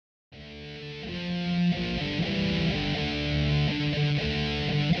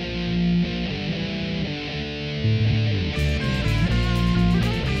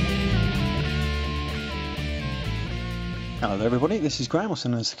Hello there everybody, this is Graham, also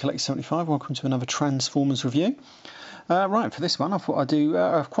known as Collect75. Welcome to another Transformers review. Right, for this one I thought I'd do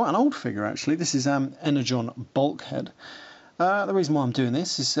quite an old figure actually. This is Energon BULKHEAD. The reason why I'm doing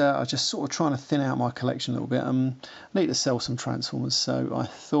this is I'm just sort of trying to thin out my collection a little bit. I need to sell some Transformers, so I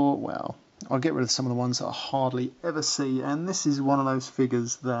thought, well, I'll get rid of some of the ones that I hardly ever see, and this is one of those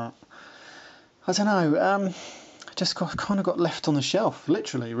figures that, I don't know, just kind of got left on the shelf,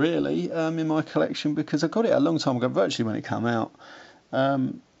 literally, really, in my collection, because I got it a long time ago, virtually when it came out.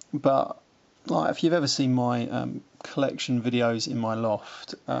 But like, if you've ever seen my collection videos in my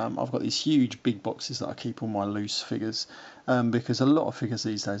loft, I've got these huge big boxes that I keep all my loose figures, because a lot of figures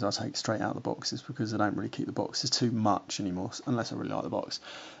these days I take straight out of the boxes because I don't really keep the boxes too much anymore, unless I really like the box.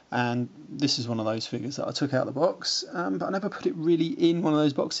 And this is one of those figures that I took out of the box, but I never put it really in one of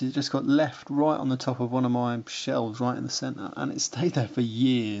those boxes. It just got left right on the top of one of my shelves, right in the centre, and it stayed there for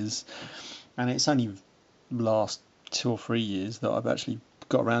years. And it's only last 2 or 3 years that I've actually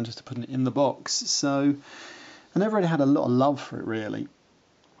got around just to putting it in the box. So I never really had a lot of love for it, really.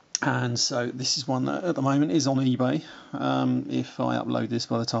 And so this is one that at the moment is on eBay. If I upload this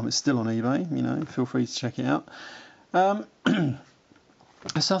by the time it's still on eBay, you know, feel free to check it out.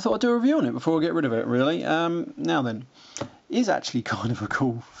 So I thought I'd do a review on it before I get rid of it, really. Now then, it is actually kind of a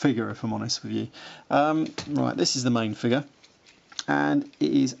cool figure, if I'm honest with you. Right, this is the main figure, and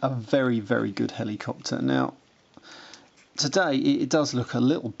it is a very, very good helicopter. Now, today it does look a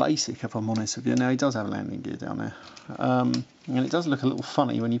little basic, if I'm honest with you. Now, he does have a landing gear down there, and it does look a little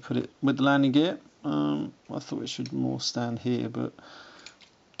funny when you put it with the landing gear. I thought it should more stand here, but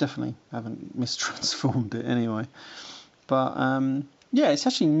definitely haven't mistransformed it anyway. But yeah, it's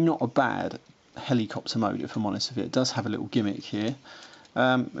actually not a bad helicopter mode, if I'm honest with you. It does have a little gimmick here.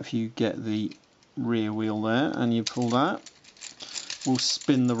 If you get the rear wheel there and you pull that, we'll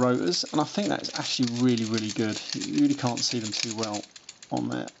spin the rotors, and I think that's actually really, really good. You really can't see them too well on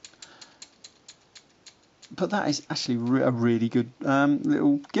there, but that is actually a really good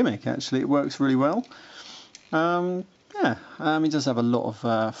little gimmick. Actually, it works really well. Yeah, he does have a lot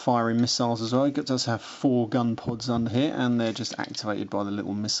of firing missiles as well. He does have 4 gun pods under here, and they're just activated by the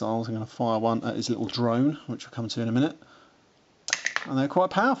little missiles. I'm going to fire one at his little drone, which I'll come to in a minute, and they're quite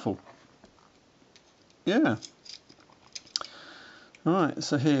powerful. Yeah. Alright,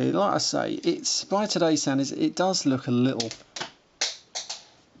 so here, like I say, it's by today's standards, it does look a little...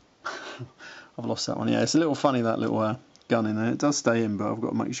 I've lost that one, yeah, it's a little funny, that little gun in there. It does stay in, but I've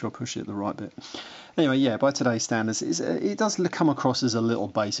got to make sure I push it the right bit. Anyway, yeah, by today's standards, it does come across as a little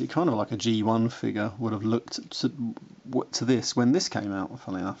basic, kind of like a G1 figure would have looked to this when this came out,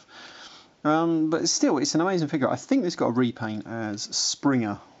 funnily enough. But still, it's an amazing figure. I think this got a repaint as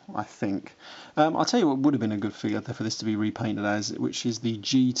Springer, I think. I'll tell you what would have been a good figure for this to be repainted as, which is the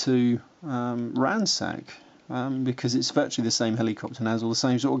G2 Ransack, because it's virtually the same helicopter and has all the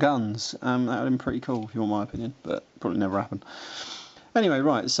same sort of guns. That would have been pretty cool, if you want my opinion, but probably never happened. Anyway,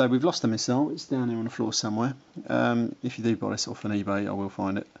 right, so we've lost the missile. It's down here on the floor somewhere. If you do buy this off on eBay, I will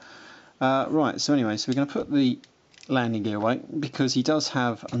find it. Right, so anyway, so we're going to put the landing gear away, because he does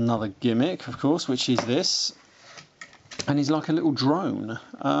have another gimmick, of course, which is this. And he's like a little drone.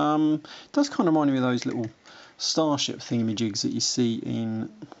 It does kind of remind me of those little starship thingamajigs that you see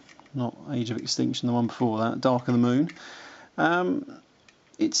in, not Age of Extinction, the one before that, Dark of the Moon.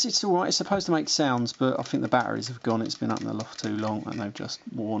 It's alright, it's supposed to make sounds, but I think the batteries have gone. It's been up in the loft too long and they've just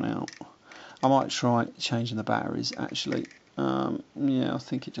worn out. I might try changing the batteries, actually. Yeah, I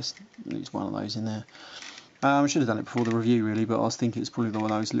think it just needs one of those in there. I should have done it before the review, really, but I was thinking it's probably one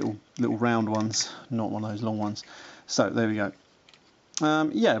of those little round ones, not one of those long ones. So, there we go.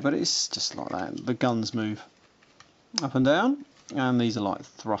 Yeah, but it's just like that. The guns move up and down, and these are like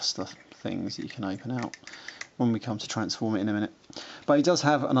thruster things that you can open out when we come to transform it in a minute. But he does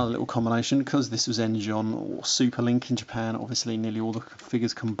have another little combination, because this was Energon or Superlink in Japan. Obviously, nearly all the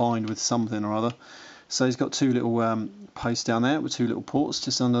figures combined with something or other. So he's got 2 little posts down there with 2 little ports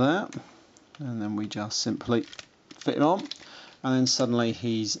just under that. And then we just simply fit him on, and then suddenly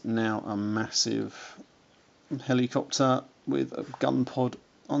he's now a massive helicopter with a gun pod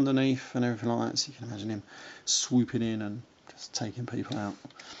underneath and everything like that, so you can imagine him swooping in and just taking people out,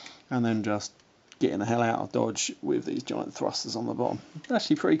 and then just getting the hell out of Dodge with these giant thrusters on the bottom.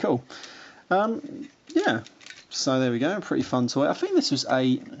 Actually pretty cool. Yeah, so there we go, pretty fun toy. I think this was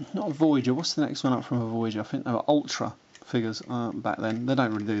not a Voyager, what's the next one up from a Voyager? I think they were Ultra figures back then. They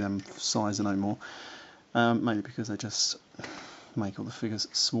don't really do them size no more, maybe because they just make all the figures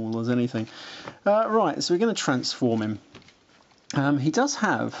small as anything. Right, so we're going to transform him. He does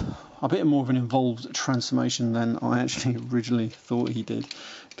have a bit more of an involved transformation than I actually originally thought he did.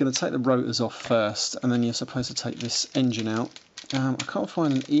 Going to take the rotors off first, and then you're supposed to take this engine out. I can't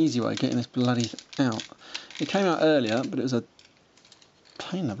find an easy way of getting this bloody out. It came out earlier, but it was a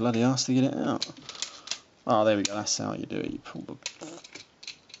pain in the bloody ass to get it out. Oh, there we go, that's how you do it. You pull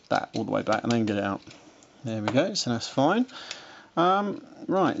that all the way back and then get it out. There we go, so that's fine.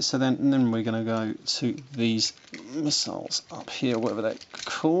 Right, so then we're going to go to these missiles up here, whatever they're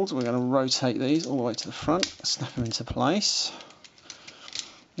called. We're going to rotate these all the way to the front, snap them into place.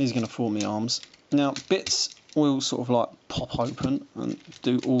 These are going to form the arms. Now, bits will sort of like pop open and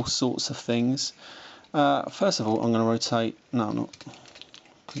do all sorts of things. First of all, I'm going to rotate. No, I'm not,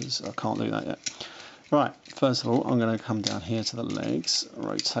 because I can't do that yet. Right, first of all, I'm going to come down here to the legs,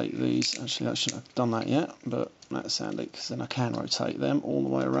 rotate these. Actually, I shouldn't have done that yet, but that's handy, because then I can rotate them all the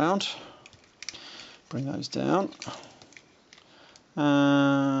way around. Bring those down.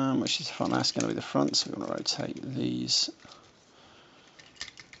 Which is fun, that's going to be the front, so we're going to rotate these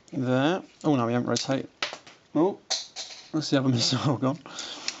there. Oh no, we haven't rotated. Oh, that's the other missile gone.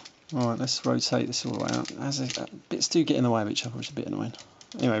 Alright, let's rotate this all the way out. Bits do get in the way of each other, which is a bit annoying.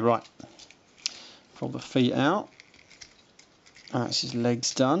 Anyway, right. Fold the feet out. That's his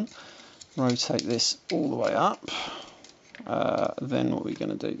legs done. Rotate this all the way up. Then what we're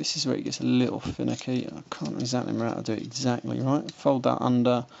going to do, this is where it gets a little finicky. I can't exactly remember how to do it exactly right. Fold that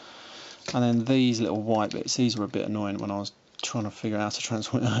under, and then these little white bits, these were a bit annoying when I was trying to figure out how to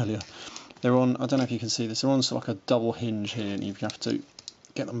transform it earlier. They're on, I don't know if you can see this, they're on sort of like a double hinge here, and you have to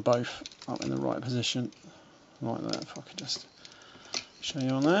get them both up in the right position, like that. If I could just show you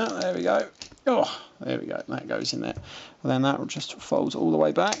on there we go. Oh, there we go, that goes in there. And then that just folds all the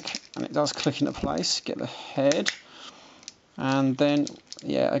way back, and it does click into place. Get the head, and then,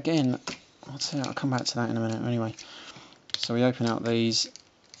 yeah, again, I'll come back to that in a minute anyway. So we open out these,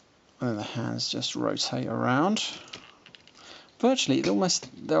 and then the hands just rotate around. Virtually,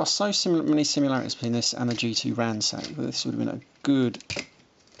 there are so many similarities between this and the G2 Ransack that this would have been a good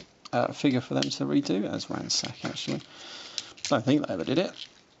figure for them to redo as Ransack, actually. Don't think they ever did it.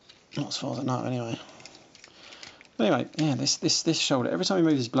 Not as far as I know, anyway. Anyway, yeah, this shoulder, every time he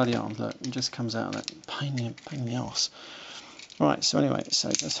moves his bloody arms, look, it just comes out of that pain in the arse. Right, so anyway, so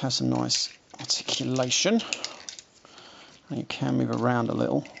let's have some nice articulation. And you can move around a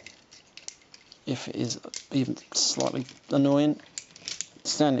little. If it is even slightly annoying,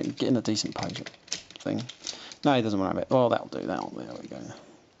 standing, getting a decent page thing. No, he doesn't want to have it. Oh, that'll do, there we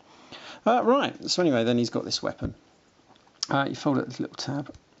go. Right, so anyway, then he's got this weapon. You fold it this little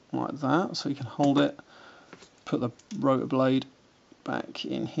tab like that, so you can hold it, put the rotor blade back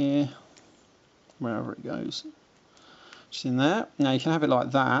in here, wherever it goes. Just in there. Now you can have it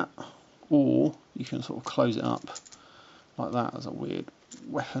like that, or you can sort of close it up like that as a weird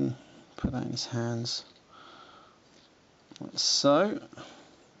weapon. Put that in his hands, like so.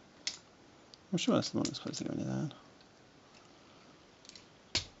 I'm sure that's the one that's supposed to go in his hand.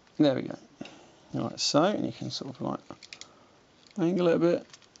 There we go. Like so, and you can sort of like angle it a bit.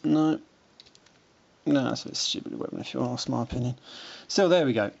 No, that's a bit stupid weapon if you ask my opinion. So there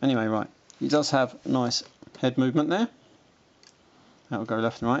we go. Anyway, right, he does have nice head movement there. That will go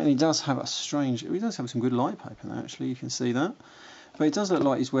left and right, and he does have some good light paper there, actually, you can see that. But it does look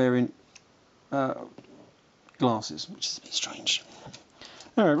like he's wearing glasses, which is a bit strange.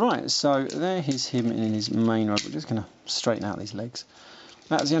 Anyway, right, so there is him in his main rod. We're just going to straighten out these legs.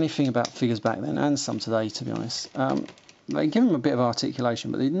 That's the only thing about figures back then, and some today, to be honest. They give him a bit of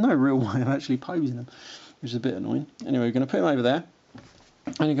articulation, but there's no real way of actually posing them, which is a bit annoying. Anyway, we're going to put him over there,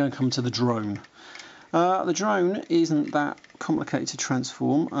 and you're going to come to the drone. The drone isn't that complicated to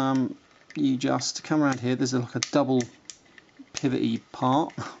transform. You just come around here, there's like a double pivoty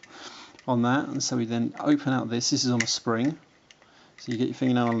part on that, and so we then open out this is on a spring, so you get your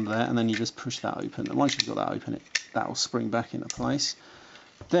fingernail under there, and then you just push that open, and once you've got that open, that will spring back into place.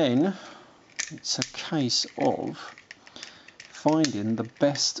 Then it's a case of finding the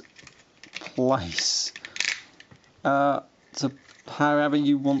best place to however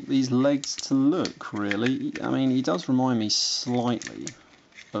you want these legs to look, really. I mean, he does remind me slightly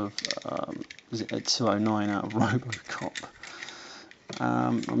of is it Ed 209 out of RoboCop.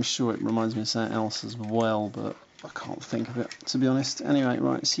 I'm sure it reminds me of something else as well, but I can't think of it, to be honest. Anyway,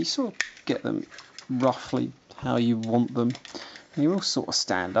 right, so you sort of get them roughly how you want them, and you will sort of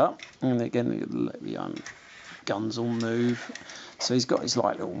stand up, and again the guns will move. So he's got his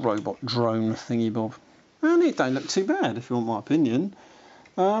like little robot drone thingy bob, and it don't look too bad if you want my opinion.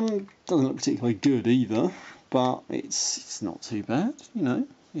 Doesn't look particularly good either, but it's not too bad, you know.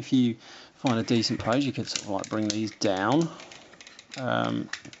 If you find a decent pose, you could sort of like bring these down and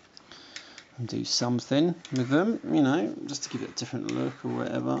do something with them, you know, just to give it a different look or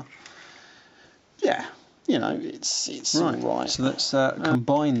whatever. Yeah, you know, it's right. So let's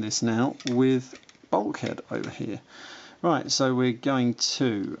combine this now with Bulkhead over here. Right, so we're going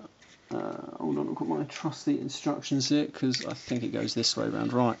to hold on, I've got my trusty instructions here because I think it goes this way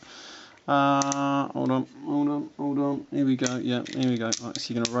around. Right. Hold on. Here we go. Yeah, here we go. Right,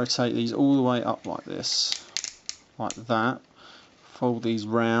 so you're going to rotate these all the way up like this, like that. Fold these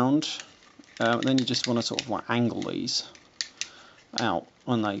round. Then you just want to sort of like angle these out,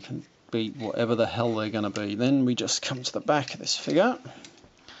 and they can be whatever the hell they're going to be. Then we just come to the back of this figure.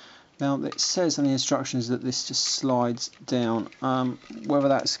 Now it says in the instructions that this just slides down. Whether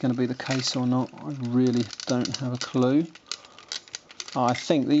that's going to be the case or not, I really don't have a clue. I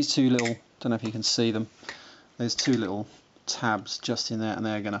think these two little, don't know if you can see them, there's two little tabs just in there, and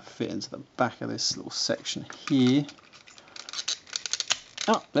they're going to fit into the back of this little section here.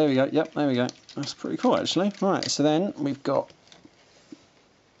 Oh, there we go, yep, there we go. That's pretty cool actually. Right, so then we've got,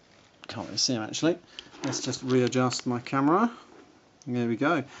 can't really see them actually. Let's just readjust my camera. There we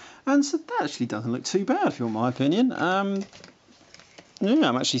go. And so that actually doesn't look too bad, if you want my opinion. Yeah,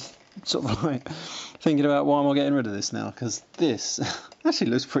 I'm actually sort of like thinking about why am I getting rid of this now, because this actually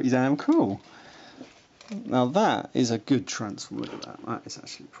looks pretty damn cool. Now that is a good transform. Look at that. That is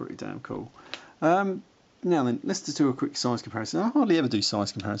actually pretty damn cool. Now then, let's just do a quick size comparison. I hardly ever do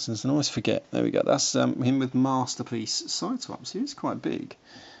size comparisons and I always forget. There we go. That's him with Masterpiece side swaps. He's quite big.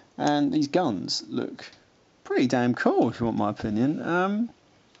 And these guns look pretty damn cool, if you want my opinion.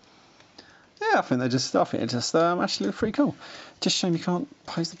 Yeah, I think they just actually look pretty cool. Just shame you can't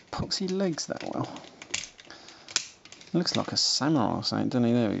pose the poxy legs that well. Looks like a samurai or something, doesn't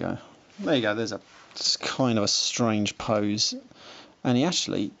he? There we go. There you go. There's just kind of a strange pose. And he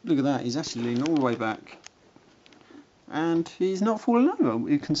actually, look at that, he's actually leaning all the way back. And he's not falling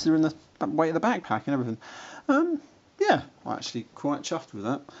over, considering the weight of the backpack and everything. Yeah, I'm actually quite chuffed with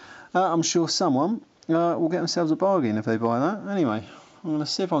that. I'm sure someone will get themselves a bargain if they buy that. Anyway, I'm going to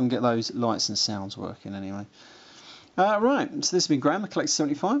see if I can get those lights and sounds working anyway. Right, so this has been Graham, the Collector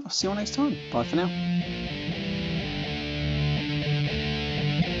 75. I'll see you all next time. Bye for now.